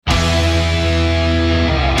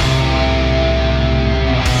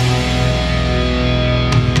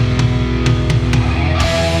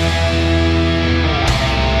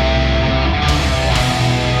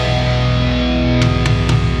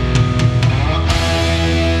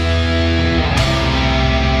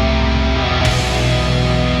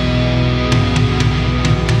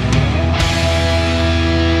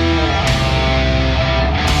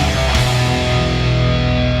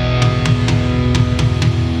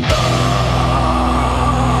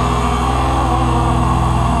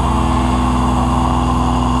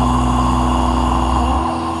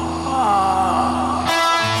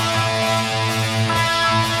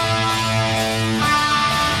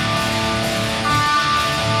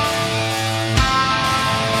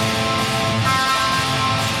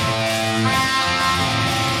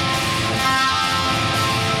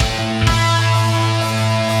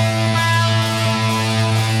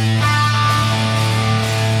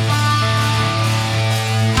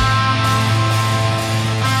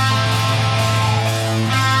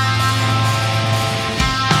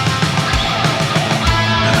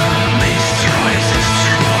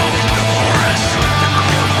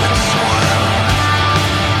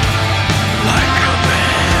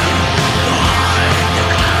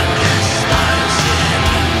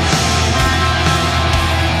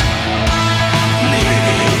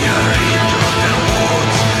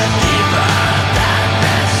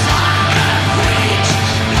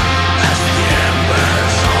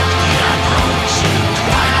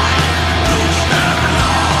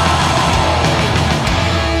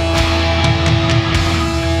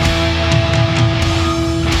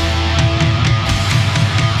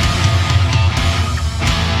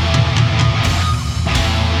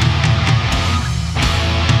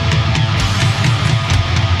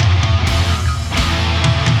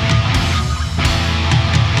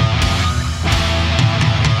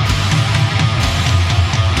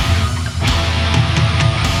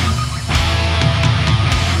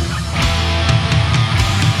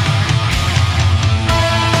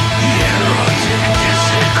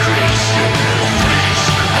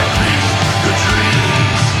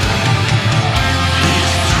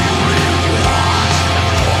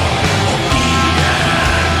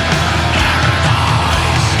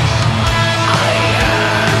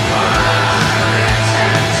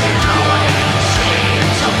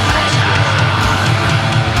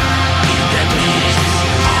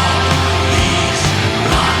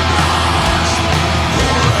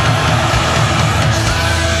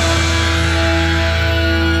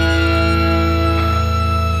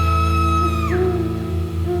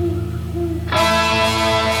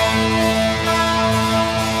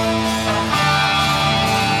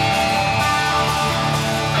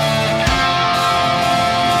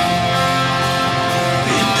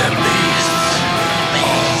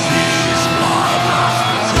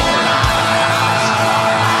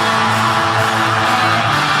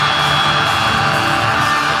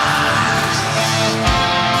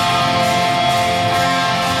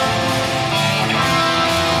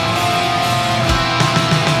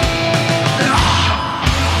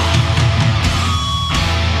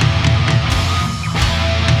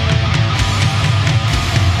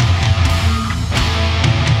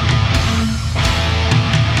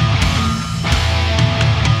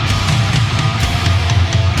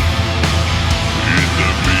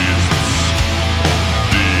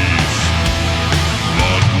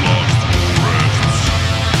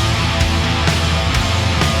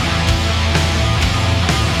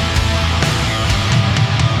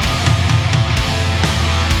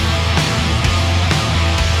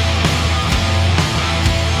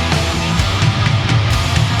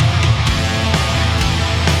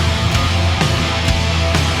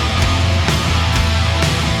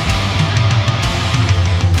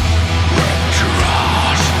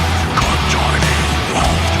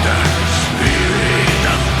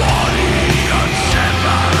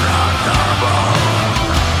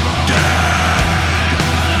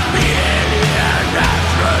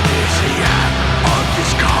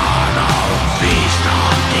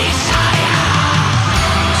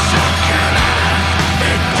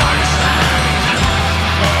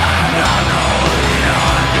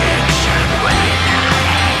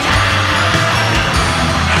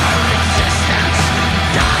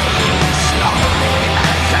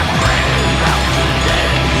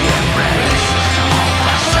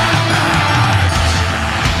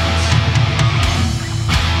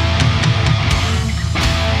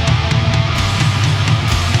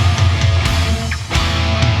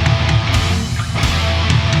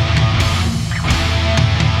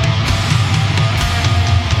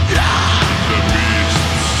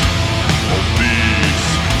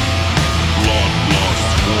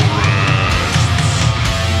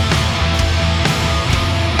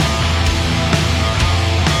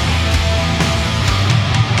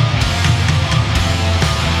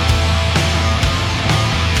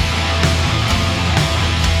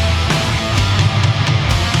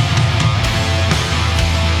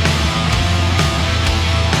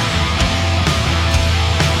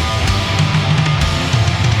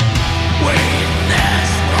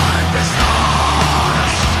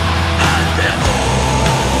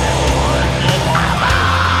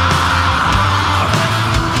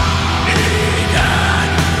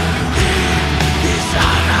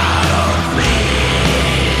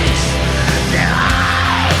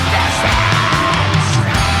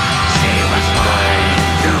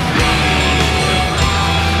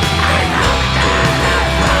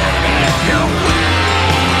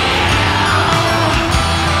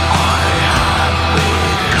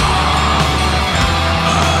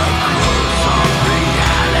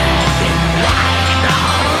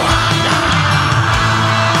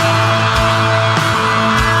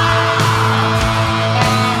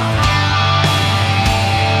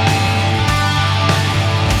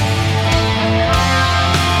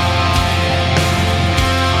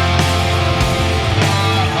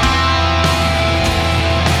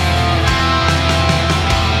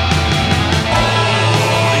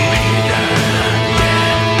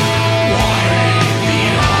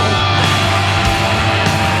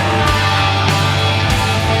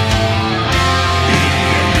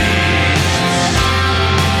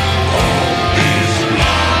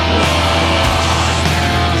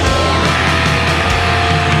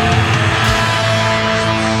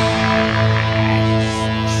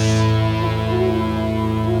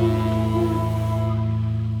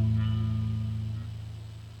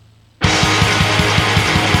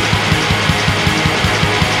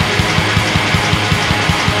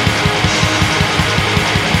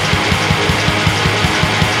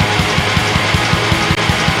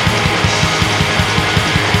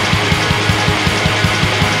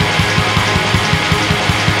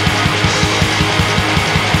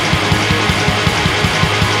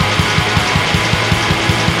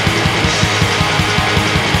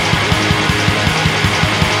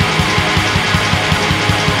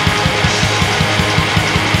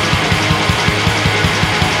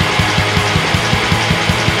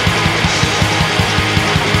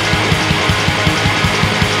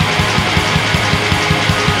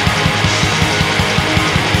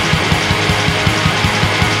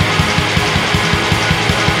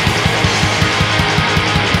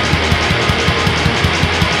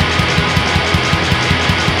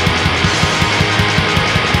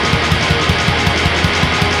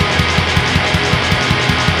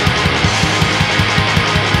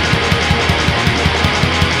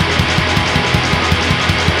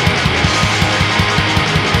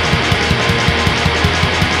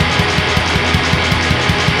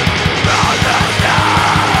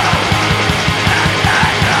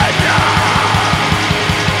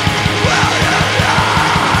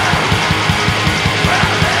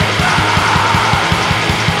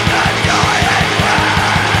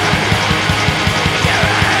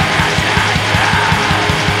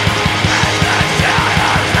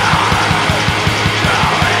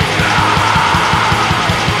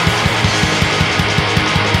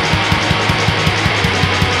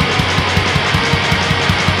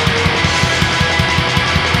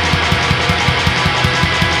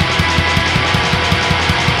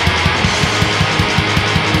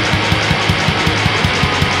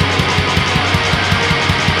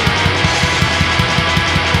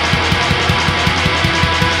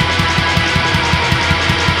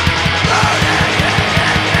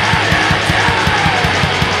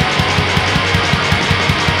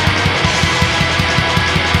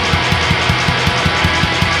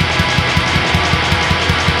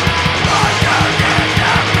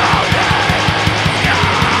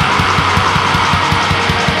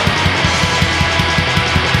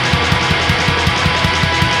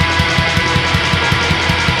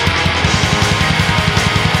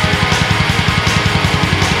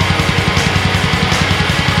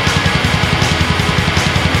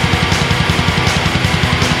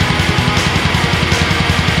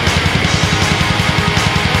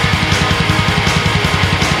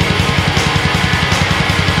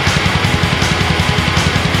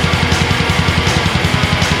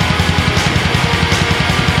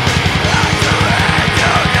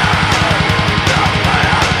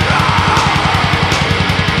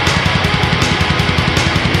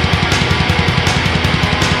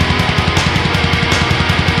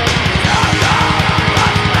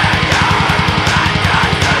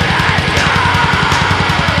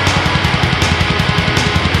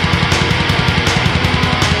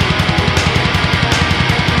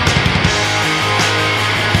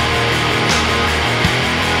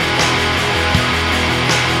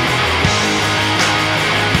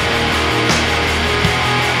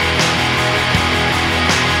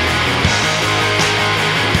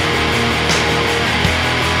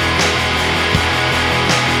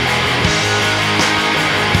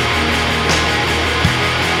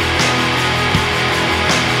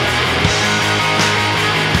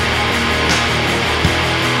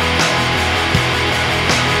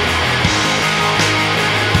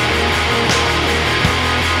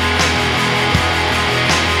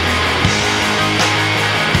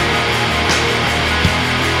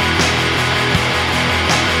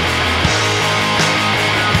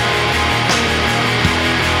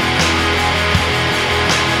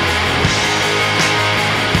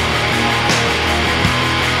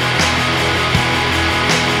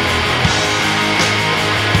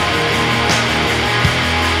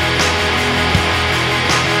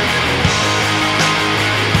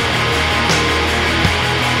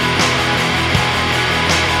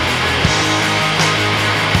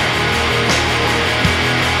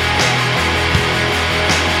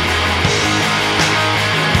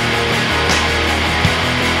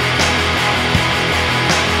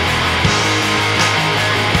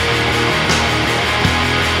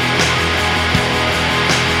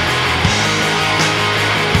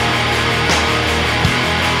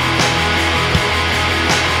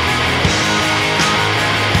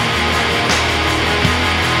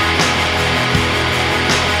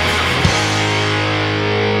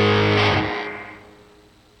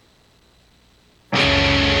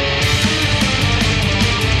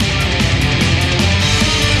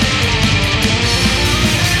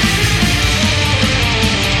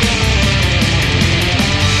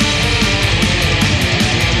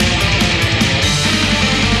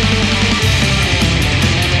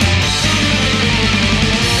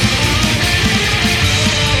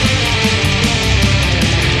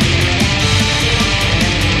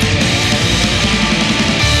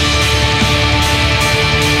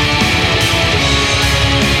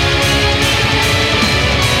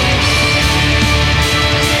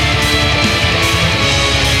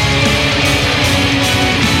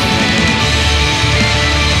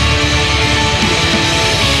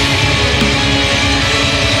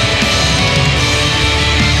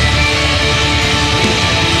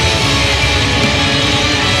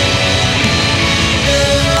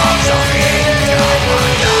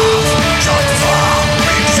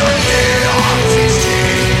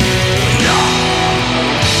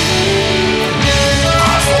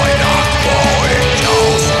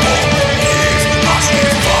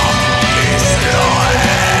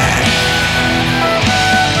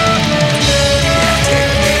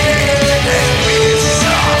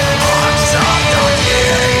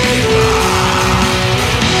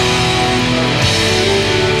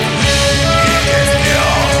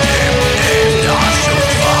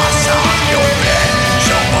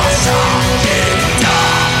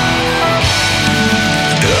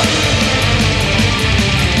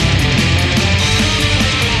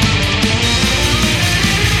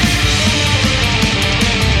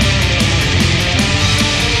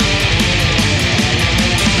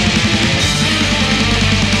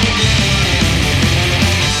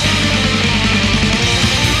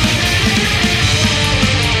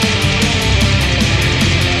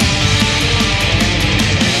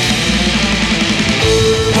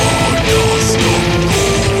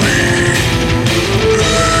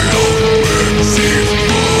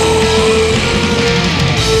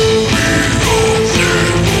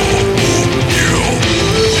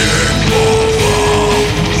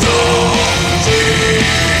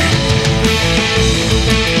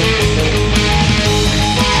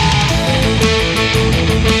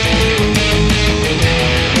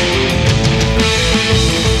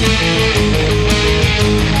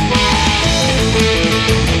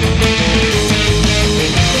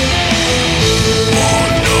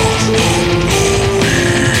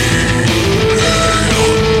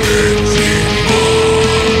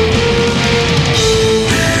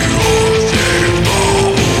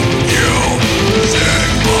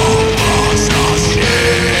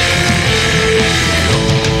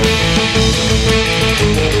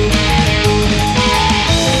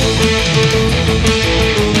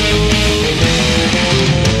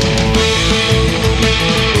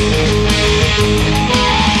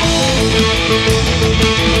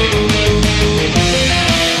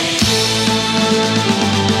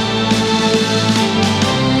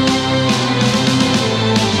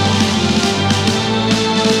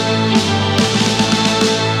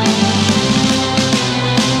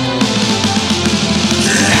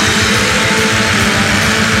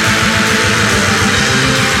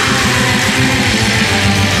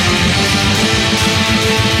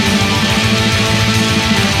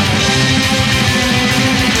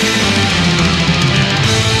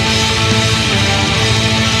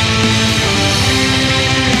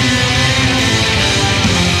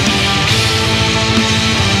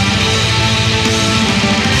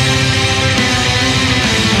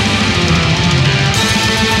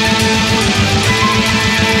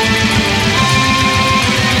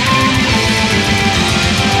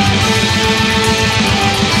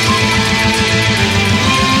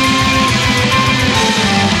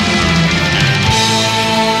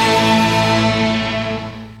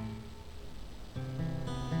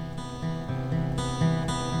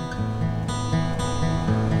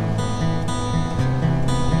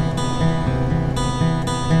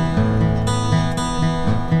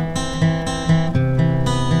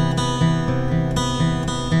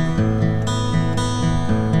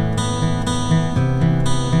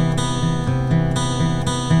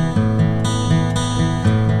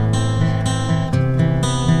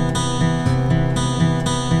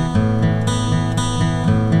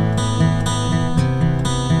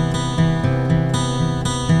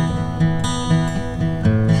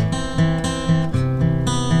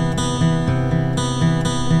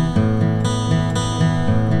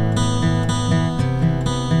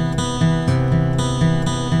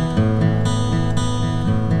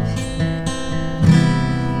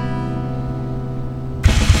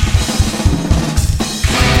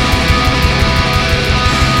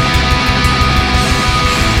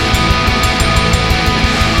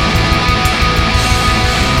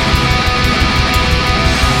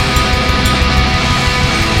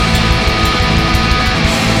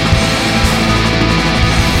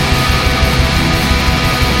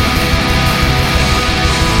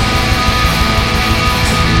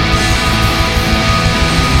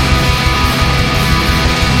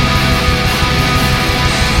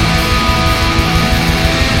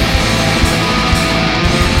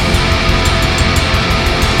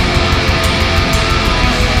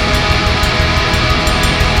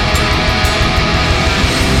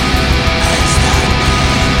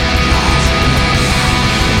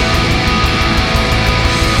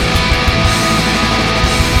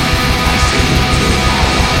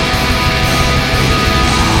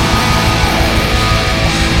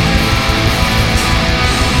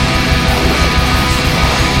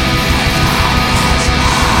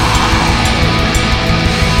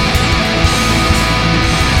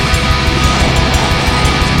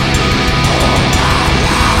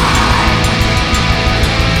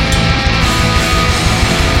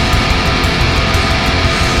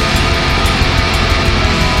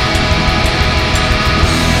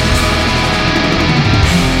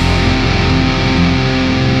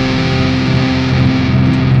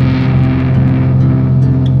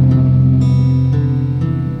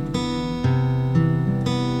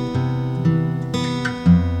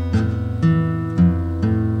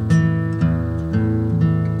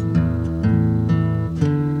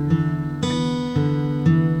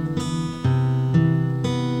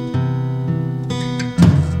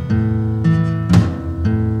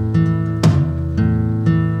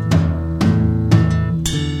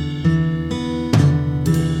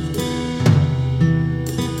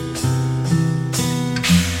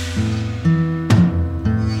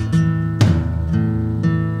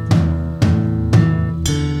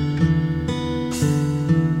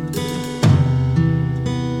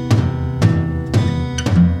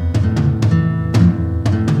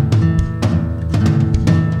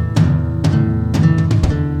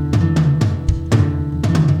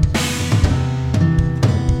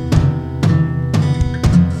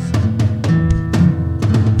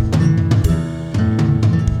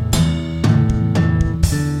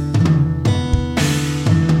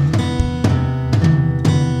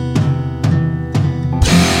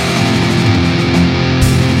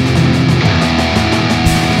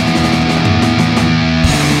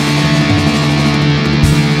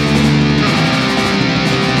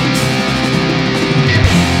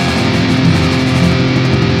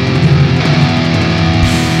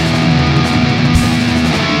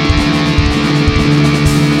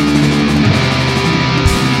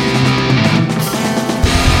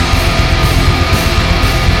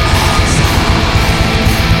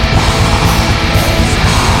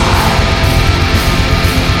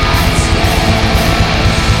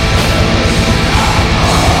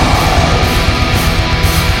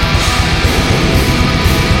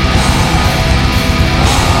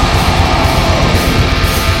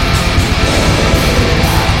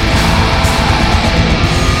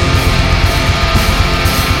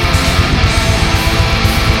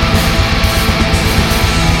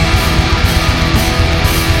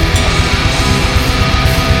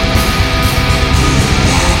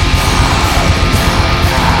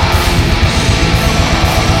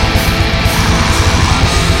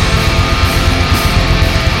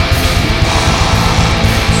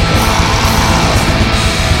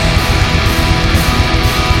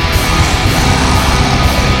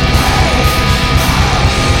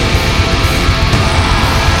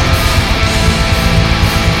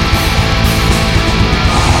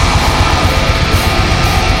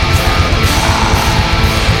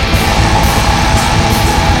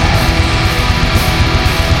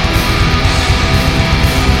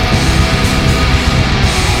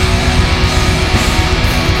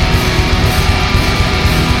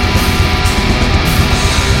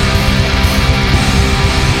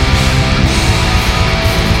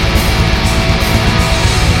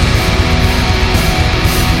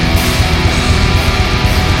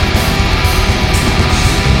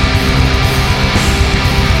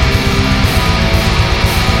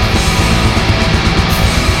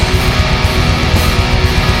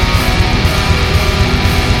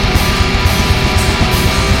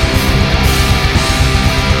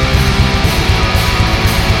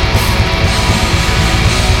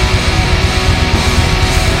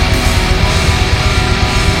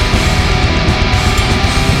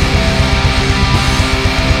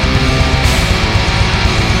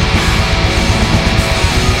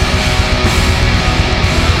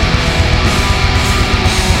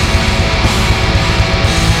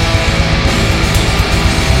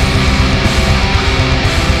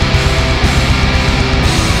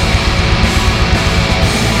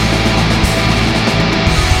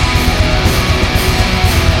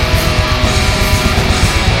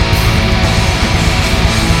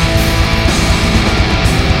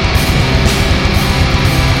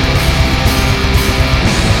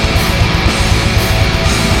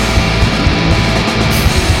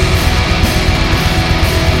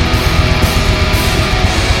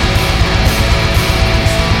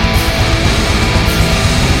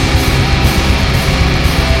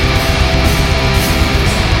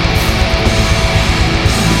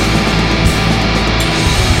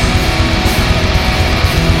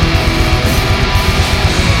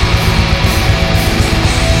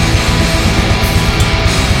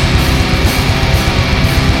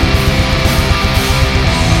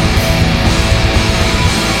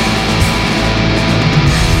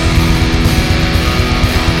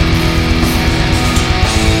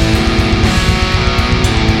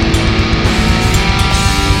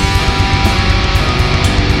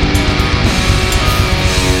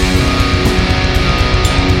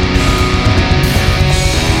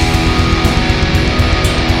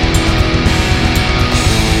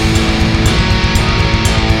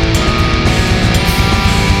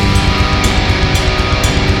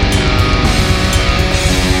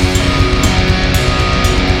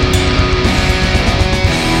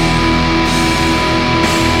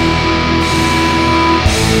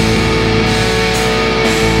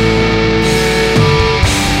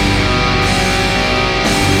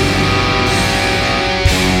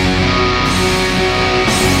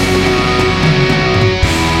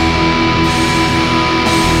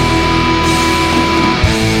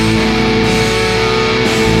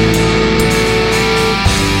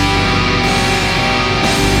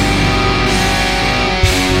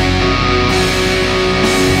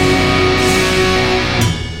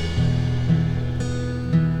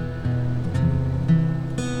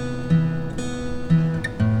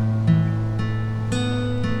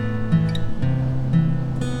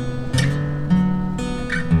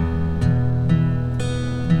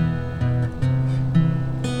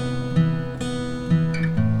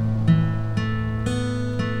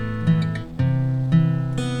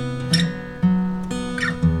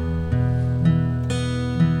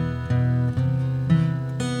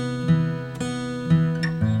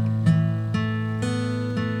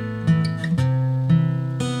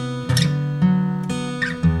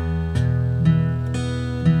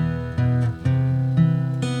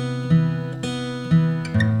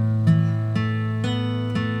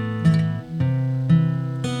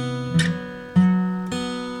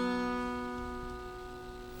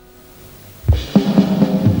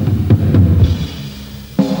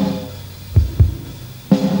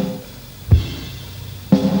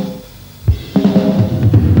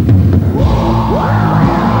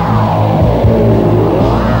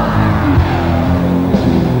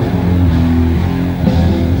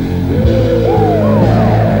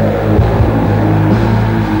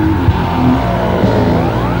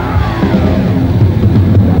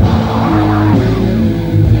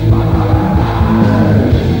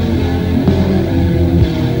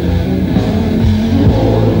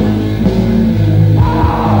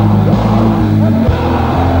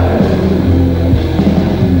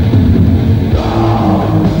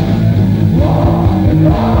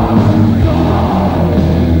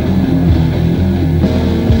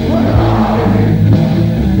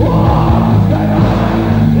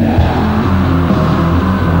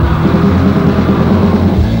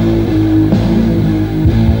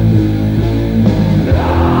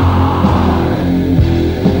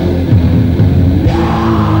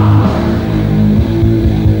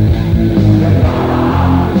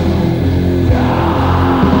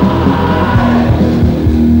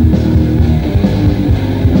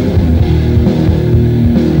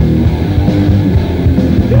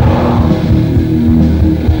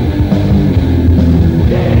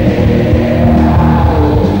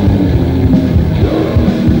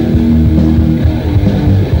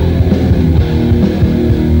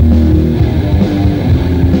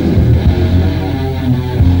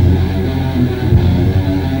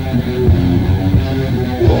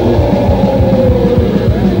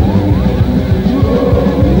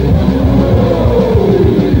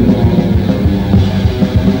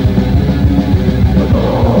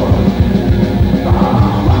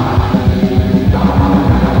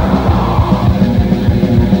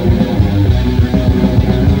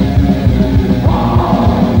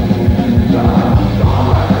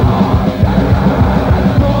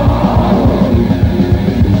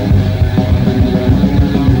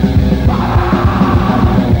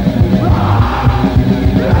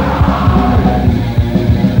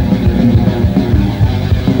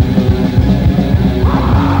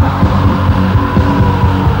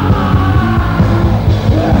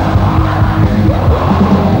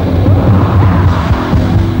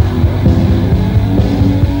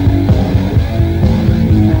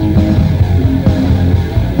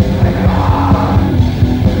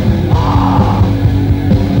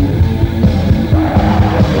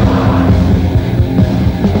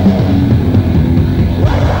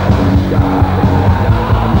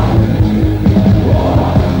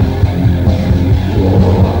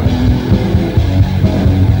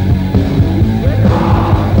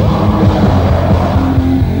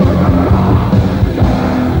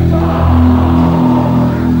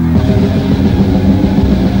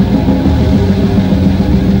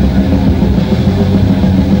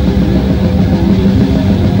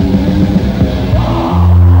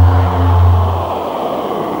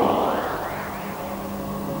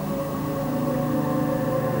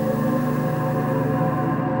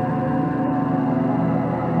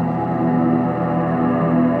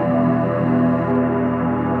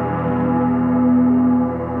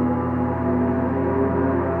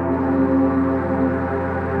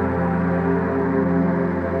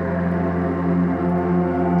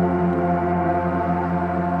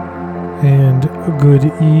Good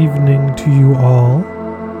evening to you all.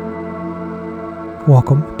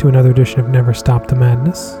 Welcome to another edition of Never Stop the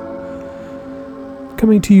Madness.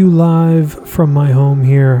 Coming to you live from my home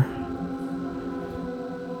here,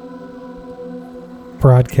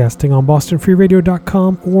 broadcasting on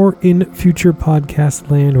BostonFreeRadio.com or in future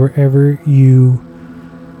podcast land, wherever you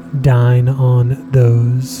dine on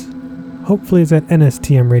those. Hopefully it's at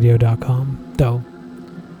NSTMRadio.com, though.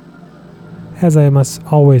 As I must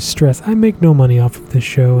always stress, I make no money off of this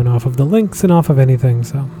show and off of the links and off of anything,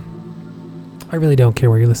 so I really don't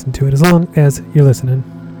care where you listen to it, as long as you're listening.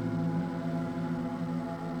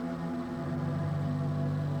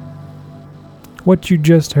 What you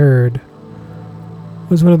just heard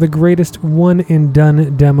was one of the greatest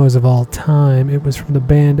one-and-done demos of all time. It was from the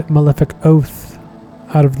band Malefic Oath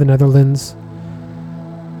out of the Netherlands.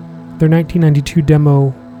 Their 1992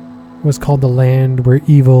 demo was called The Land Where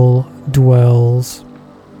Evil Dwells.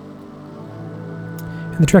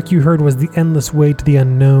 And the track you heard was The Endless Way to the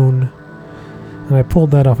Unknown. And I pulled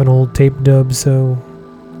that off an old tape dub, so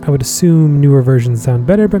I would assume newer versions sound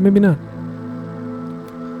better, but maybe not.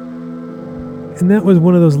 And that was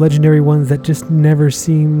one of those legendary ones that just never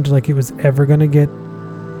seemed like it was ever going to get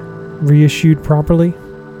reissued properly.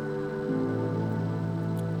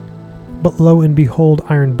 But lo and behold,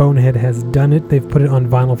 Iron Bonehead has done it. They've put it on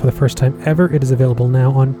vinyl for the first time ever. It is available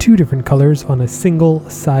now on 2 different colors on a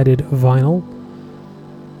single-sided vinyl.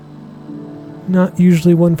 Not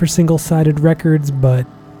usually one for single-sided records, but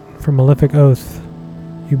for Malefic Oath,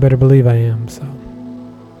 you better believe I am, so.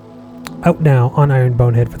 Out now on Iron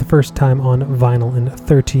Bonehead for the first time on vinyl in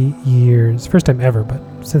 30 years. First time ever, but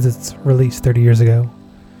since its release 30 years ago.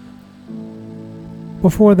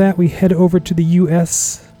 Before that, we head over to the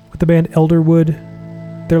US with the band Elderwood.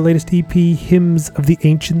 Their latest EP, Hymns of the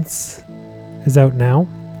Ancients, is out now,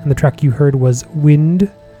 and the track you heard was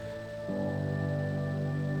Wind.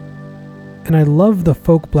 And I love the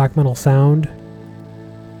folk black metal sound,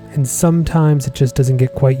 and sometimes it just doesn't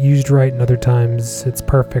get quite used right, and other times it's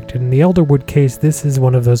perfect. In the Elderwood case, this is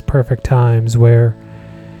one of those perfect times where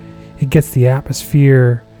it gets the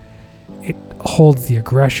atmosphere, it holds the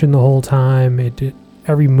aggression the whole time,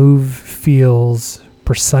 every move feels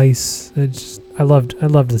precise. I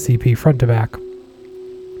loved this EP front to back.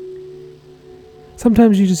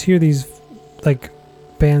 Sometimes you just hear these like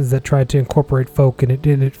bands that try to incorporate folk, and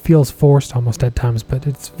it feels forced almost at times, but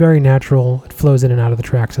it's very natural. It flows in and out of the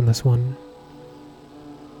tracks in this one.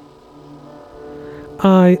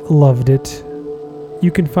 I loved it.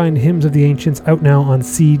 You can find Hymns of the Ancients out now on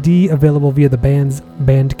CD, available via the band's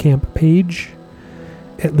Bandcamp page,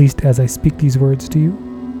 at least as I speak these words to you.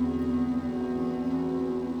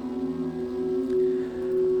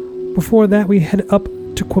 Before that, we head up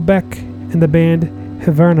to Quebec and the band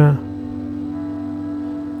Hiverna.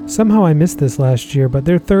 Somehow I missed this last year, but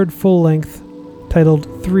their third full-length, titled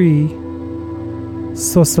 3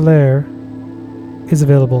 Sorceleurs, is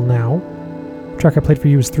available now. The track I played for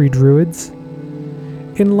you is 3 Druids.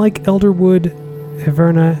 And like Elderwood,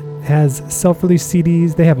 Hiverna has self-release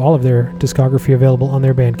CDs. They have all of their discography available on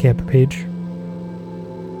their Bandcamp page.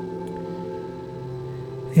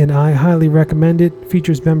 And I highly recommend it.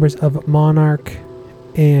 Features members of Monarch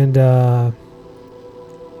and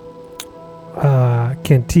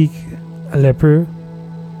Cantique Lepreux.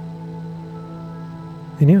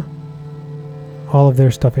 And yeah, all of their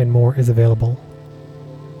stuff and more is available.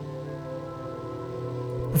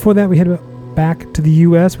 Before that, we head back to the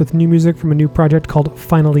US with new music from a new project called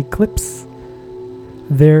Final Eclipse.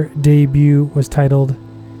 Their debut was titled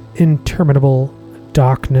Interminable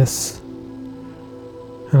Darkness.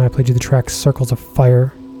 And I played you the track Circles of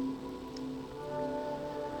Fire.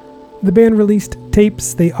 The band released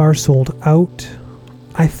tapes. They are sold out.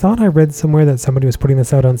 I thought I read somewhere that somebody was putting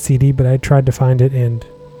this out on CD, but I tried to find it and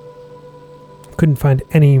couldn't find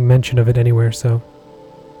any mention of it anywhere, so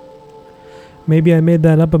maybe I made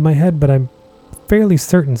that up in my head, but I'm fairly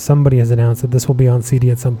certain somebody has announced that this will be on CD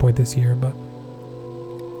at some point this year. But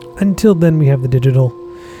until then, we have the digital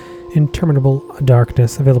Interminable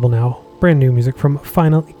Darkness available now. Brand new music from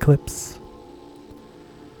Final Eclipse.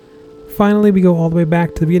 Finally, we go all the way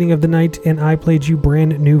back to the beginning of the night, and I played you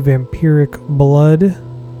brand new Vampiric Blood.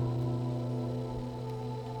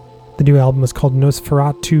 The new album is called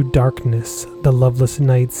Nosferatu Darkness, The Loveless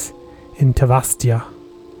Nights in Tavastia.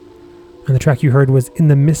 And the track you heard was In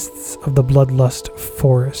the Mists of the Bloodlust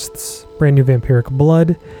Forests. Brand new Vampiric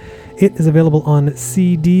Blood. It is available on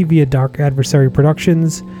CD via Dark Adversary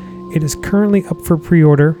Productions. It is currently up for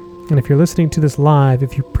pre-order. And if you're listening to this live,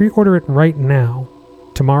 if you pre-order it right now,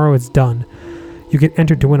 tomorrow it's done, you get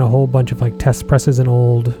entered to win a whole bunch of like test presses and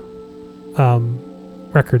old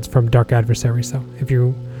records from Dark Adversary. So if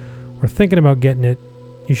you were thinking about getting it,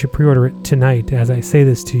 you should pre-order it tonight as I say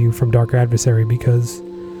this to you from Dark Adversary, because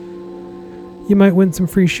you might win some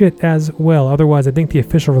free shit as well. Otherwise, I think the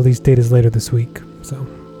official release date is later this week. So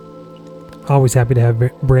always happy to have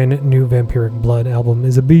brand new Vampiric Blood album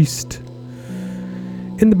is a beast.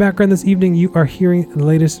 In the background this evening, you are hearing the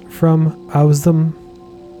latest from Ausdom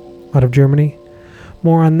out of Germany.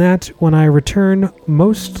 More on that when I return.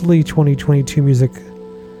 Mostly 2022 music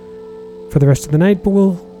for the rest of the night, but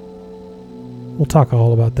we'll talk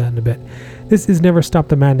all about that in a bit. This is Never Stop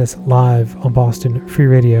the Madness live on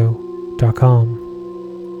BostonFreeRadio.com.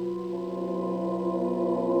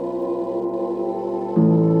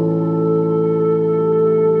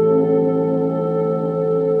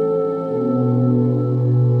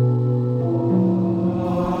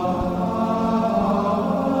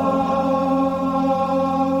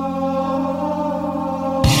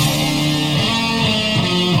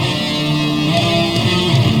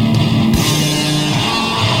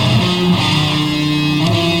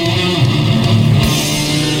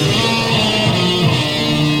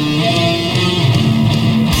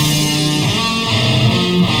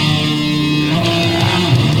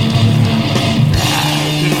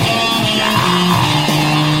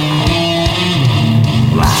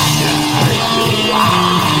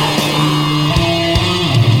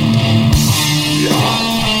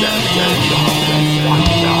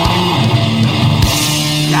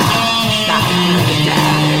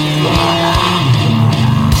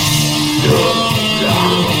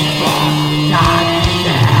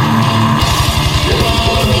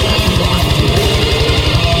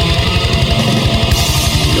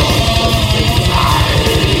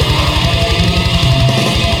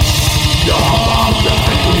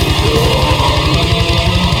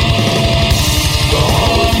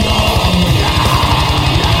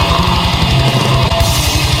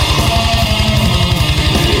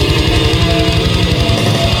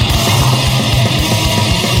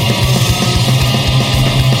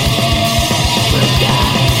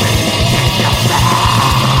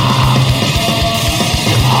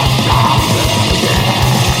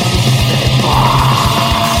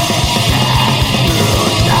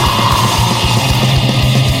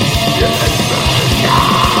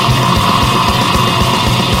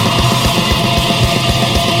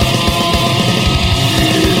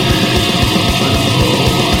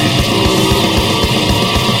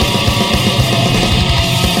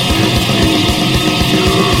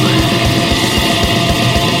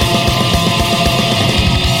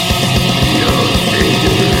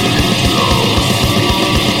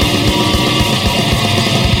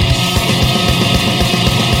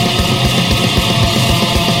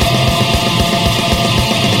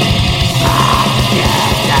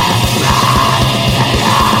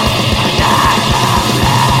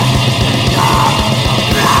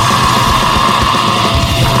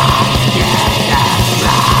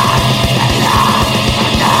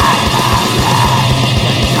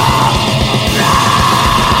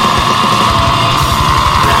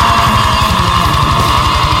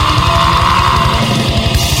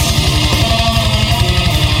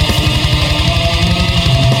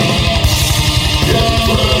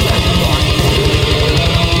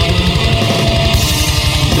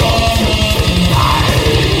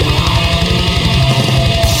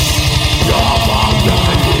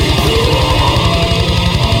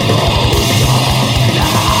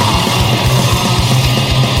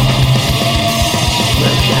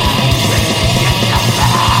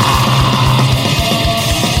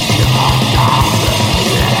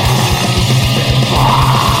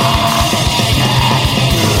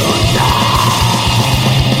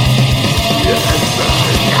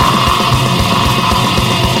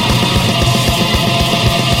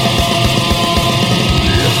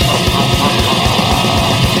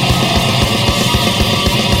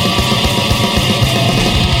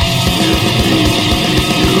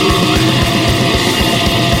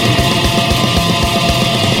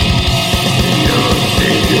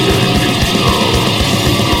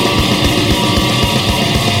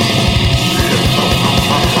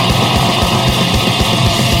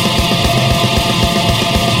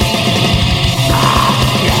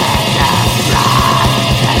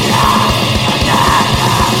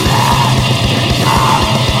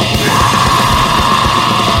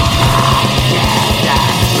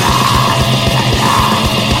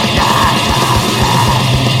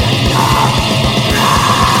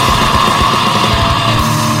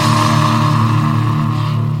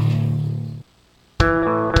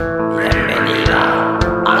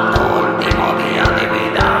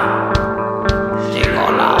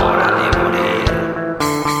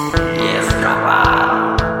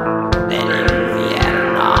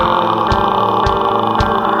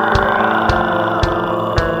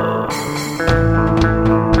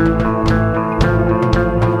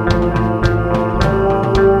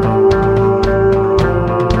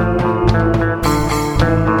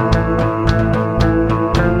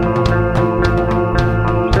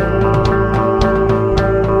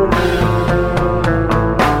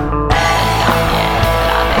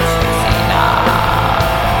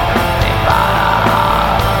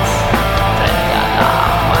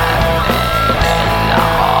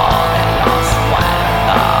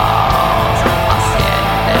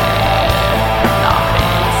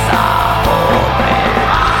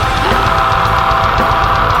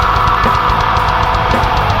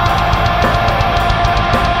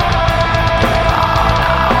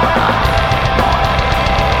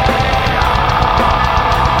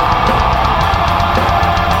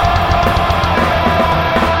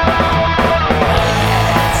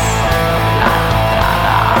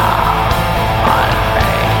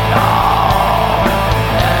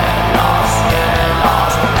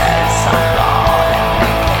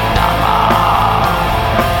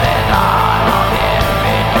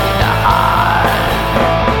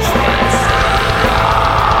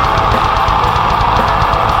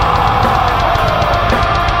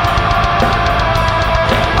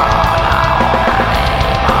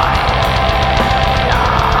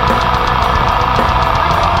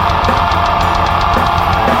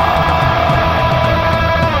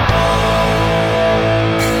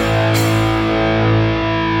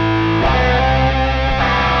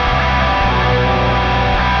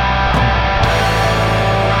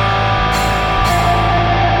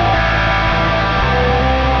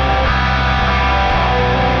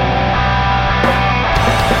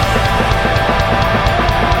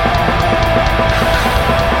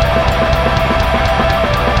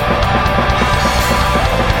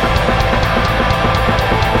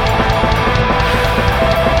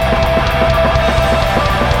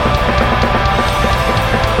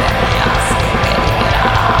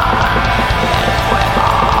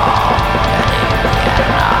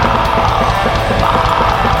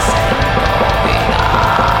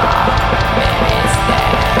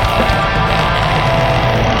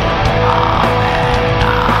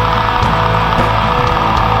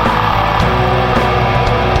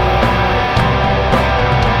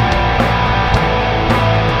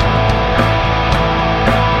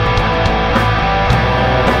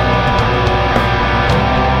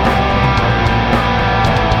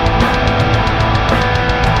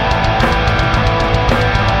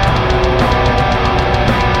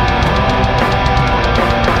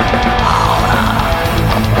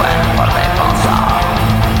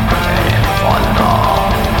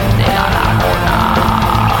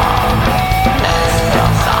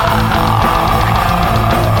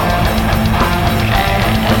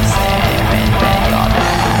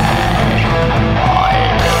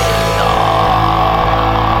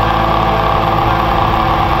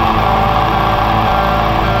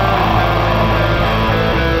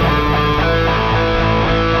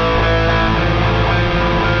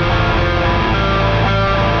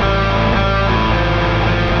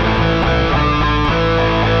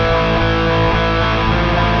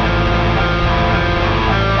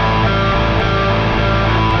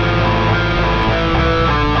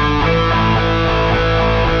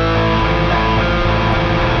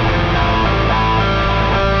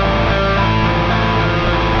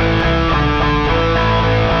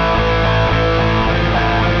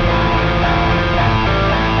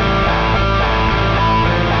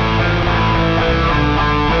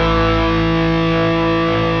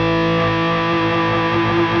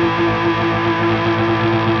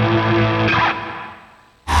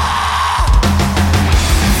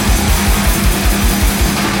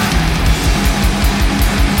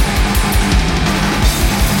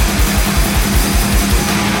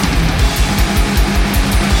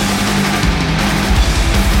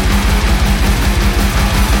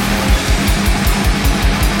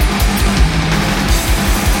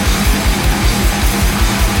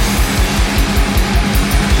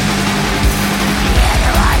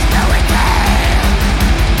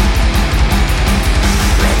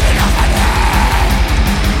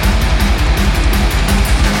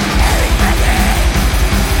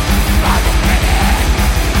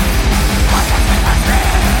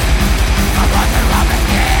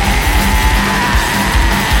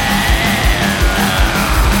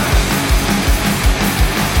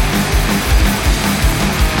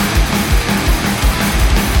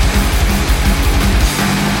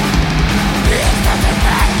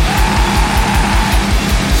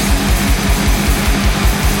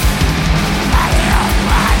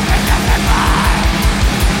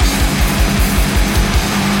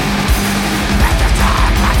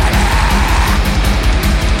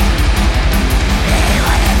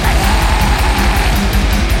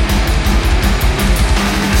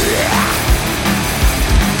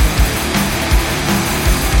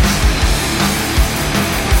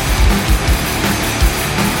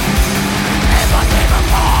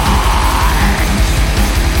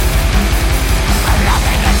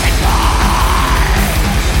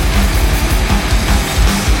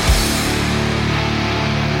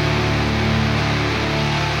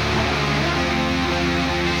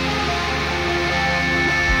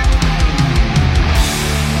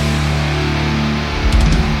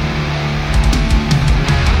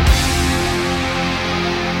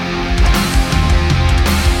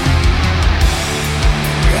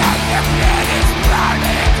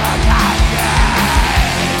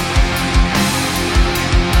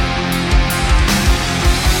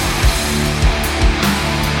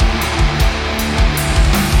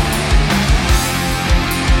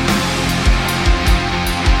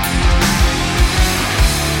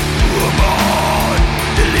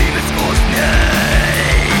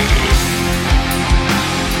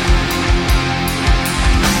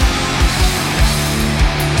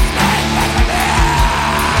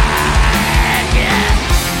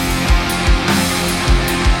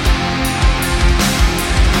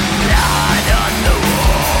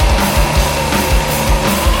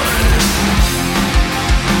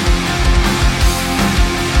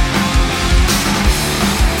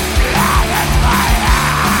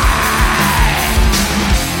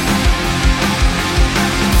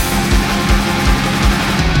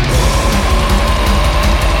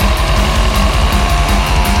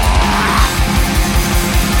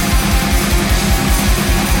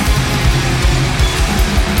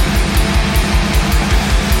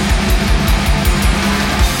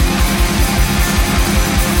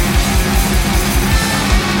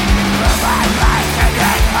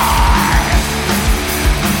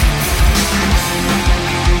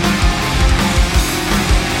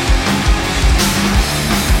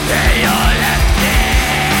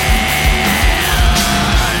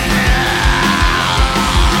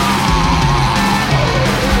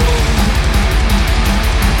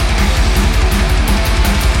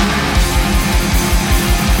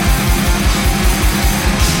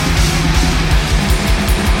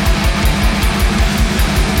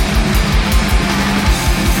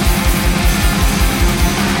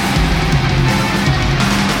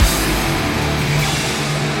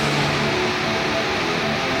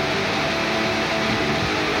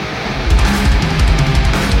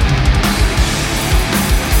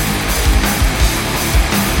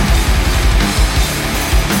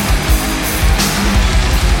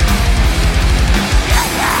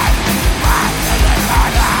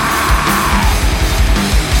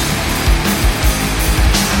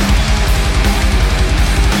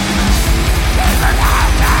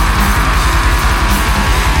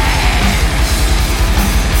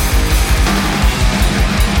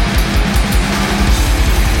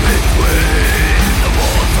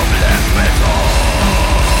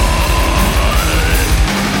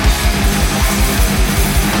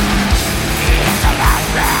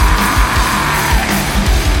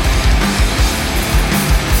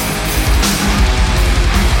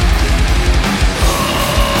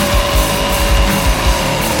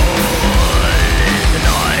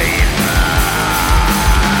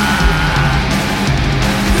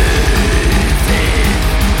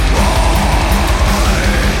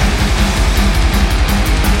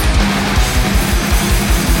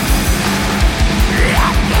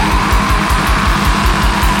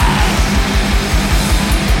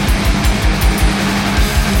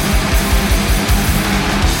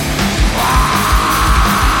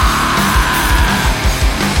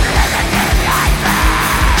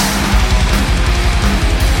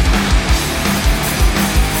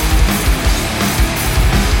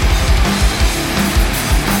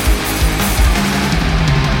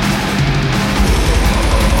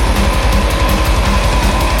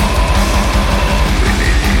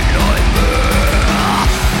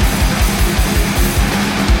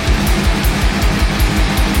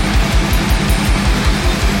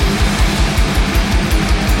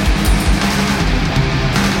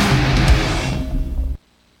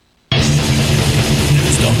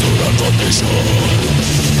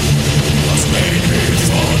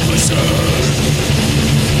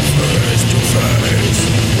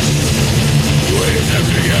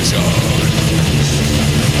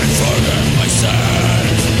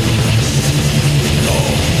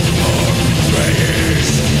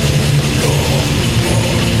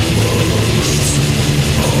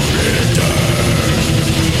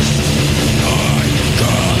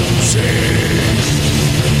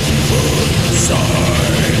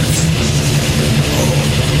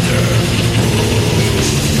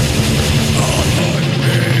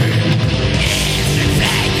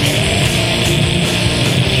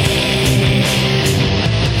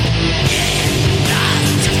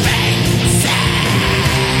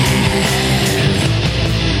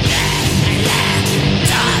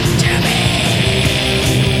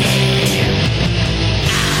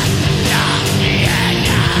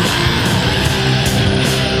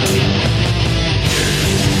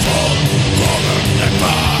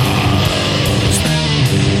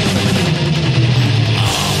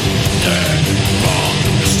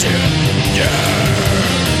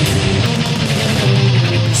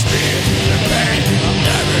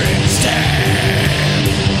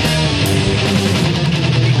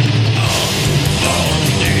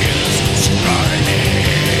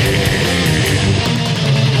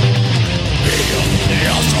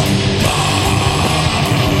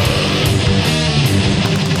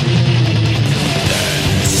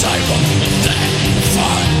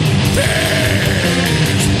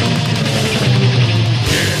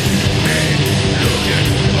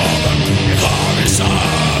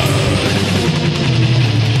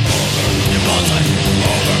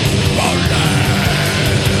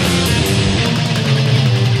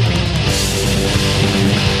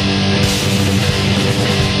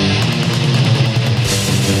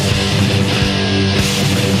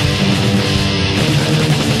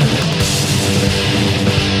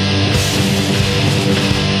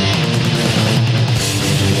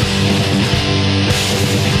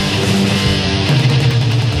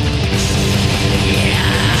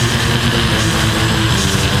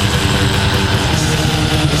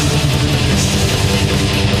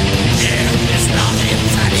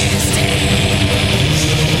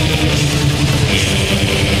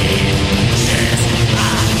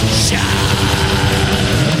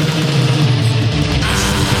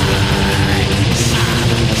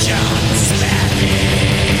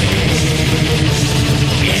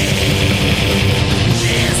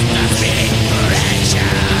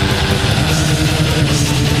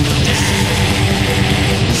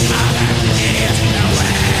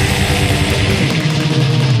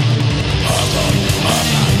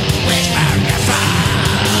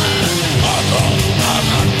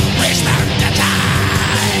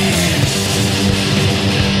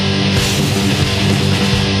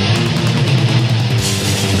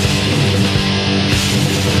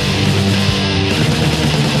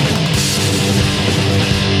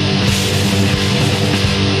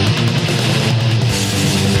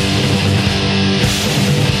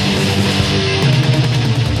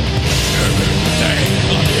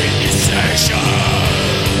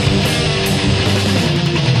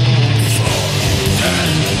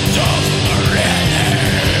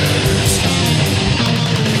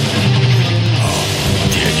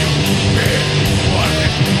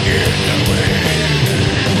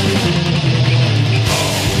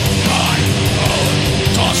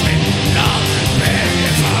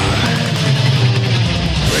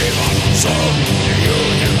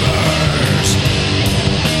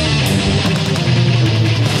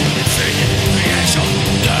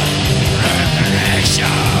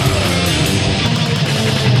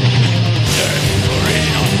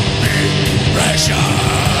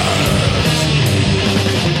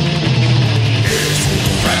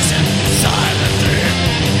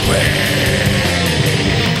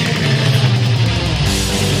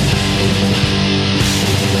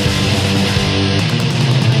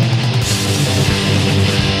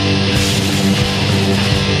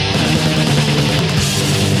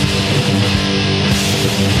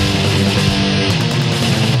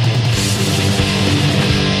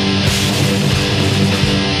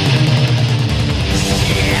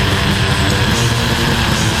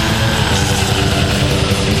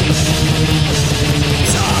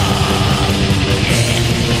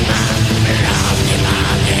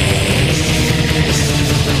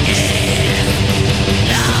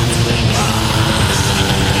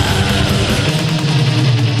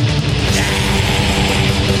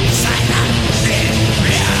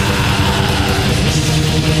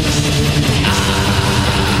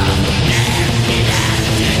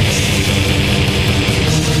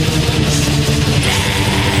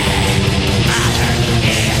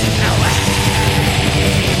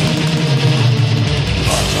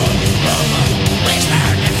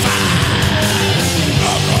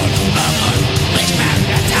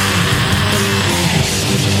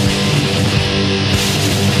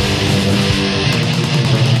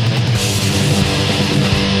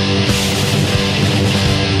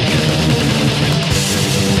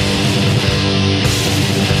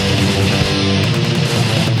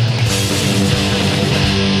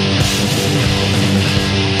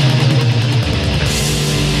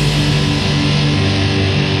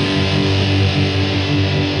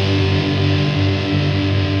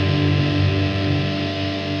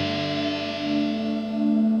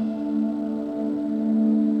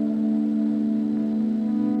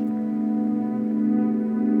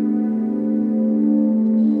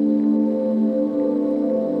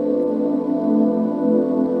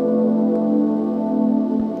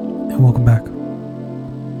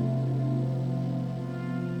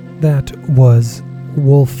 That was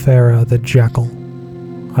Wolfera the Jackal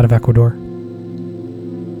out of Ecuador.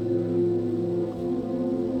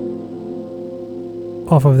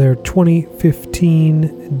 Off of their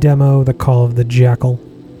 2015 demo, The Call of the Jackal.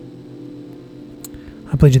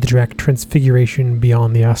 I played you the track Transfiguration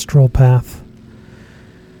Beyond the Astral Path.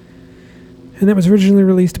 And that was originally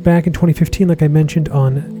released back in 2015, like I mentioned,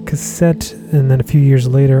 on cassette, and then a few years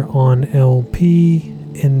later on LP,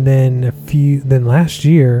 and then last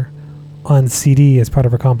year on CD as part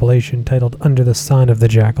of a compilation titled Under the Sign of the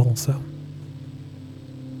Jackal. So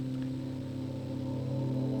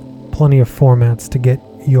plenty of formats to get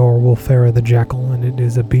your Wolfera the Jackal, and it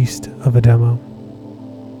is a beast of a demo.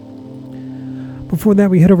 Before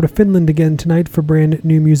that, we head over to Finland again tonight for brand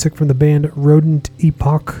new music from the band Rodent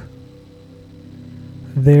Epoch.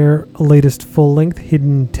 Their latest full-length,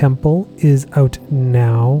 Hidden Temple, is out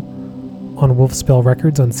now on Wolfspell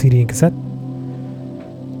Records on CD and cassette.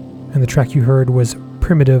 And the track you heard was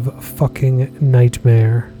Primitive Fucking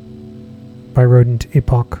Nightmare by Rodent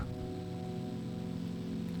Epoch.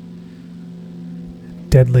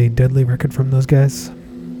 Deadly, deadly record from those guys.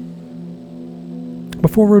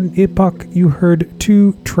 Before Rodent Epoch, you heard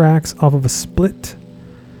 2 tracks off of a split.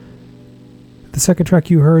 The second track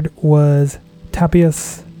you heard was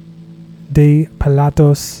Tapias de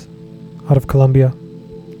Palatos out of Colombia.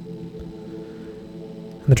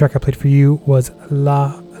 And the track I played for you was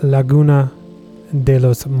La Laguna de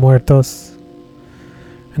los Muertos.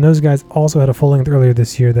 And those guys also had a full length earlier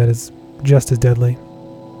this year that is just as deadly.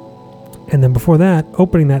 And then before that,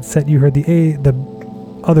 opening that set, you heard the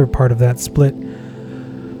other part of that split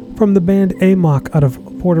from the band Amok out of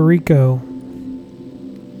Puerto Rico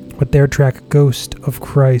with their track Ghost of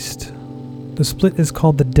Christ. The split is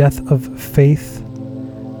called The Death of Faith,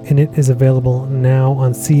 and it is available now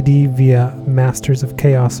on CD via Masters of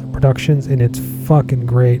Chaos Productions, and it's fucking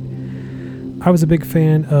great. I was a big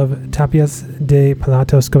fan of Tapias de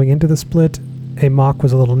Palatos going into the split. Amok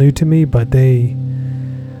was a little new to me, but I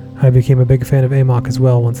became a big fan of Amok as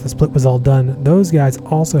well once the split was all done. Those guys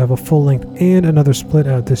also have a full length and another split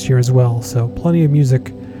out this year as well, so plenty of music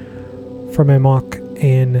from Amok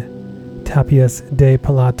and Tapias de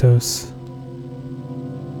Palatos.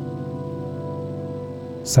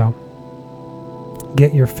 So,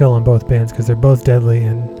 get your fill on both bands because they're both deadly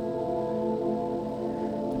and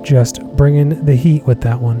just bringing the heat with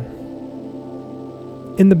that one.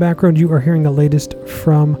 In the background, you are hearing the latest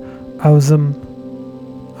from Ausum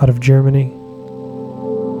out of Germany.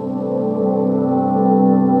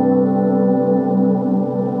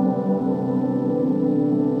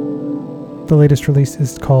 The latest release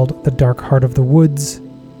is called The Dark Heart of the Woods,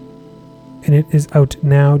 and it is out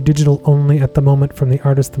now, digital only at the moment from the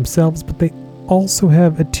artists themselves, but they also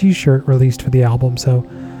have a t-shirt released for the album, so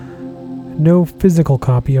no physical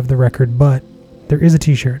copy of the record, but there is a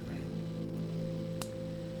t-shirt,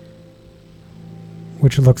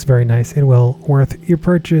 which looks very nice and well worth your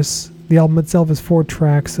purchase. The album itself is 4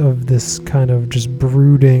 tracks of this kind of just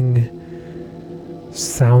brooding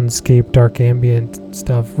soundscape, dark ambient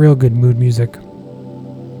stuff, real good mood music.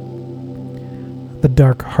 The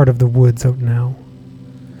Dark Heart of the Woods out now.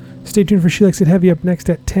 Stay tuned for She Likes It Heavy up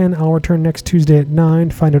next at 10. I'll return next Tuesday at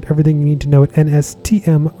 9. Find out everything you need to know at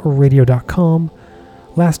nstmradio.com.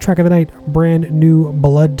 Last track of the night, brand new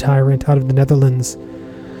Blood Tyrant out of the Netherlands.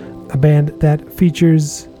 A band that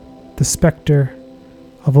features the Spectre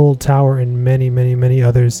of Old Tower and many, many, many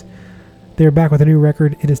others. They're back with a new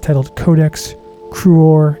record. It is titled Codex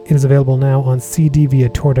Cruor. It is available now on CD via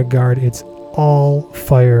Torta Guard. It's all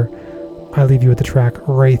fire. I leave you with the track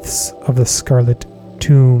Wraiths of the Scarlet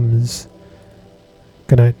Tombs.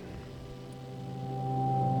 Good night.